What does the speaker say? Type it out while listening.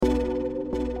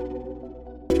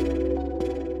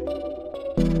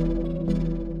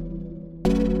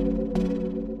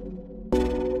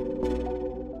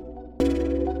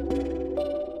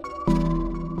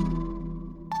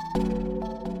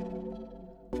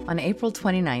On April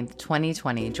 29th,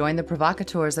 2020, join the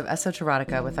provocateurs of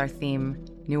Esoterotica with our theme,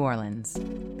 New Orleans,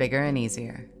 Bigger and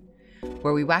Easier,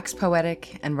 where we wax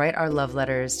poetic and write our love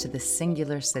letters to the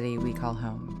singular city we call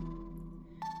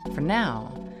home. For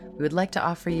now, we would like to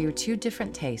offer you two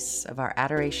different tastes of our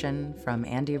adoration from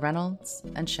Andy Reynolds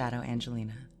and Shadow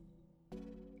Angelina.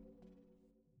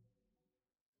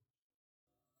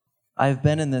 I've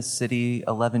been in this city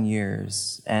 11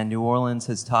 years, and New Orleans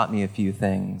has taught me a few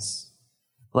things,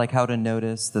 like how to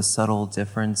notice the subtle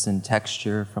difference in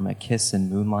texture from a kiss in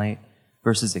moonlight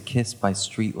versus a kiss by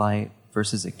streetlight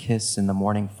versus a kiss in the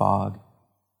morning fog.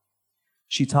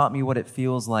 She taught me what it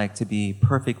feels like to be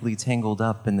perfectly tangled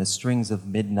up in the strings of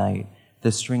midnight,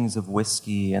 the strings of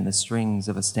whiskey, and the strings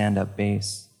of a stand-up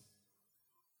bass.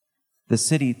 The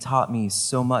city taught me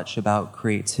so much about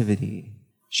creativity.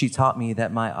 She taught me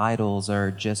that my idols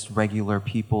are just regular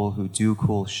people who do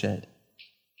cool shit.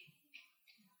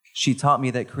 She taught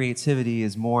me that creativity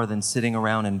is more than sitting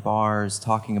around in bars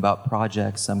talking about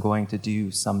projects I'm going to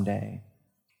do someday.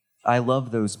 I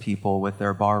love those people with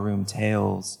their barroom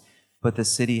tales, but the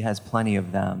city has plenty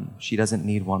of them. She doesn't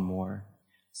need one more.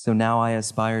 So now I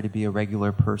aspire to be a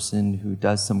regular person who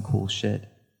does some cool shit.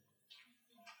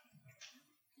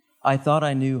 I thought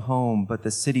I knew home, but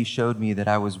the city showed me that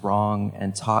I was wrong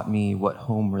and taught me what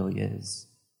home really is.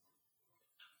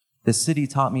 The city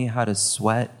taught me how to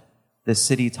sweat. The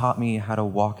city taught me how to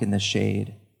walk in the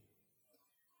shade.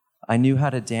 I knew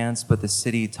how to dance, but the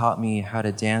city taught me how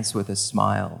to dance with a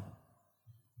smile.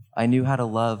 I knew how to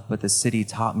love, but the city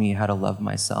taught me how to love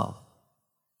myself.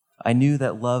 I knew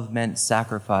that love meant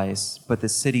sacrifice, but the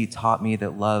city taught me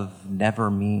that love never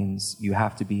means you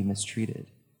have to be mistreated.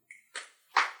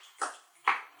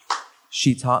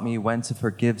 She taught me when to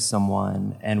forgive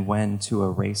someone and when to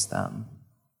erase them.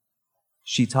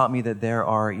 She taught me that there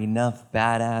are enough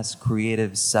badass,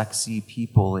 creative, sexy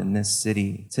people in this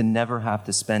city to never have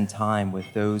to spend time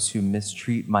with those who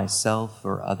mistreat myself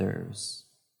or others.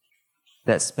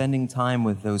 That spending time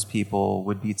with those people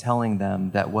would be telling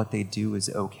them that what they do is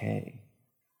okay.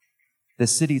 The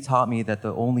city taught me that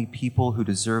the only people who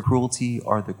deserve cruelty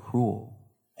are the cruel,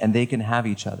 and they can have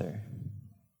each other.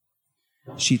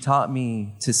 She taught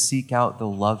me to seek out the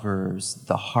lovers,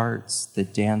 the hearts, the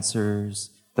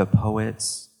dancers, the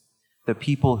poets, the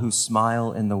people who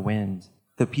smile in the wind,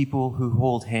 the people who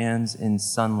hold hands in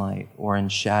sunlight or in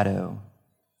shadow.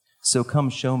 So come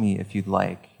show me, if you'd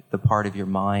like, the part of your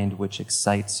mind which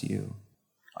excites you.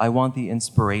 I want the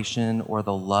inspiration or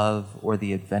the love or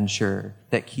the adventure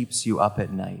that keeps you up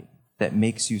at night, that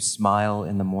makes you smile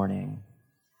in the morning.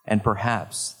 And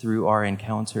perhaps through our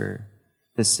encounter,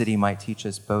 the city might teach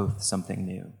us both something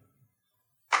new.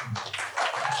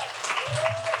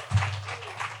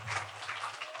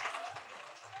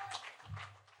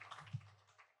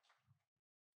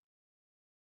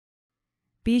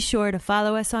 Be sure to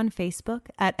follow us on Facebook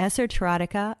at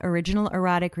Esoterotica, Original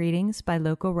Erotic Readings by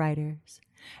Local Writers,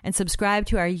 and subscribe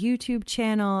to our YouTube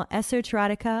channel,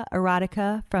 Esoterotica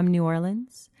Erotica from New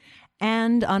Orleans,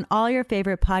 and on all your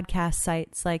favorite podcast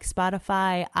sites like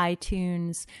Spotify,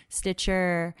 iTunes,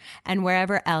 Stitcher, and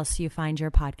wherever else you find your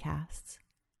podcasts.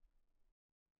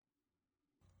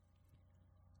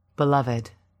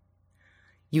 Beloved,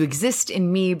 you exist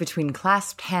in me between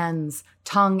clasped hands,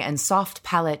 tongue and soft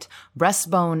palate,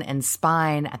 breastbone and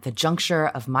spine at the juncture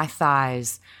of my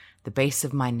thighs, the base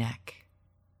of my neck.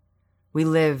 We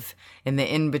live in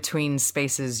the in-between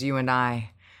spaces, you and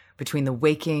I, between the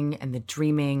waking and the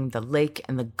dreaming, the lake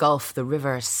and the gulf, the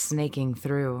river snaking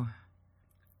through.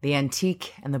 The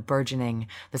antique and the burgeoning,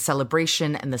 the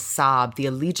celebration and the sob, the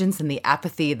allegiance and the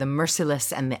apathy, the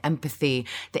merciless and the empathy,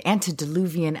 the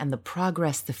antediluvian and the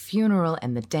progress, the funeral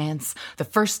and the dance, the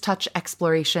first touch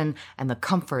exploration and the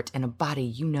comfort in a body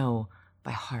you know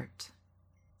by heart.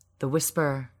 The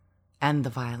whisper and the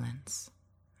violence.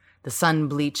 The sun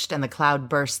bleached and the cloud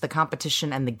burst, the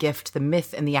competition and the gift, the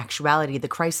myth and the actuality, the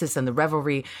crisis and the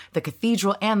revelry, the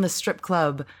cathedral and the strip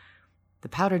club, the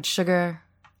powdered sugar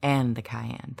and the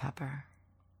cayenne pepper.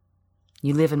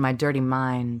 You live in my dirty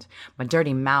mind, my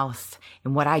dirty mouth,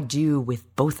 in what I do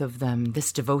with both of them,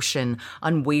 this devotion,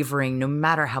 unwavering, no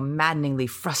matter how maddeningly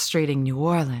frustrating New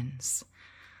Orleans.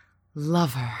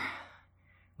 Lover,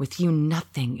 with you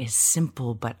nothing is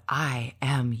simple, but I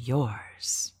am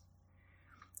yours.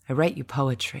 I write you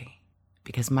poetry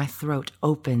because my throat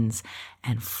opens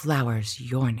and flowers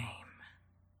your name.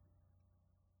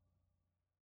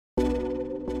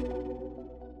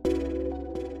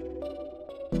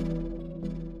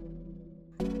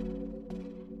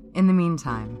 In the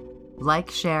meantime,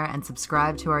 like, share, and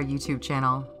subscribe to our YouTube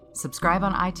channel. Subscribe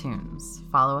on iTunes,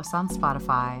 follow us on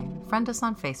Spotify, friend us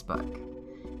on Facebook.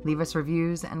 Leave us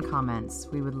reviews and comments.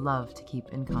 We would love to keep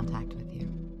in contact with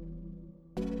you.